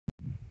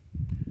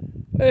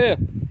Well,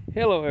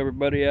 hello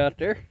everybody out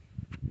there.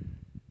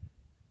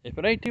 If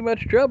it ain't too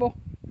much trouble,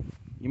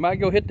 you might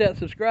go hit that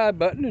subscribe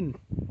button and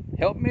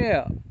help me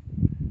out.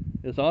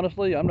 Because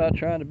honestly, I'm not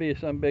trying to be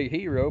some big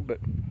hero, but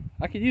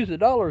I could use the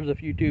dollars if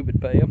YouTube would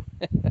pay them.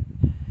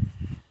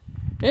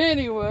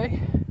 Anyway,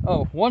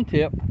 one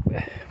tip.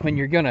 When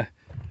you're going to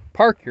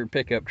park your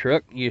pickup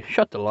truck, you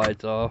shut the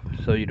lights off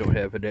so you don't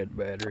have a dead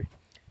battery.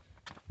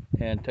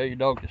 And tell your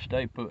dog to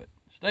stay put.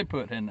 Stay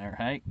put in there,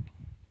 Hank.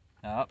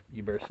 Now,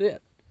 you better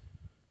sit.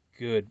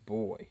 Good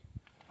boy.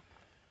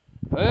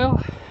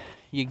 Well,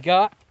 you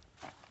got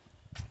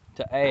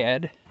to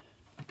add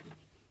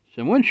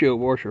some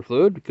windshield washer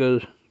fluid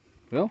because,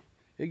 well,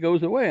 it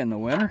goes away in the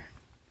winter.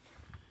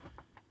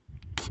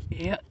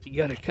 Yeah, you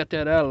got to cut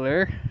that out of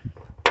there.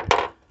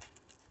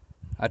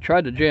 I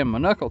tried to jam my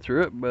knuckle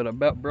through it, but I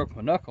about broke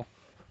my knuckle.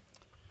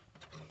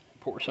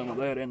 Pour some of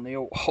that in the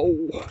old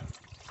hole.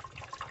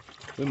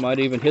 We might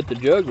even hit the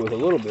jug with a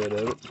little bit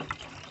of it.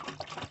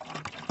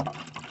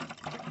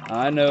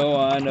 I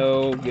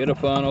know. Get a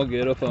funnel,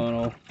 get a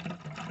funnel.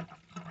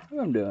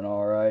 I'm doing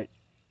all right.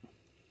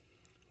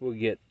 We'll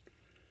get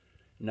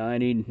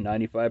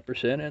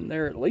 90-95% in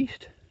there at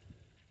least.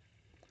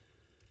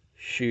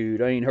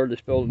 Shoot, I ain't hardly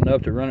spilled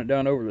enough to run it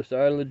down over the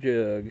side of the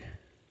jug.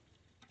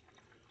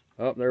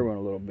 Oh, there went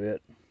a little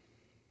bit.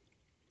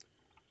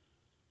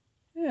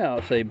 Yeah,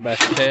 I'll save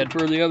back a tad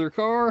for the other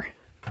car.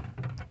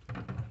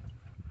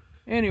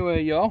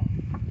 Anyway, y'all,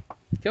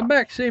 come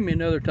back see me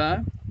another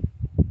time.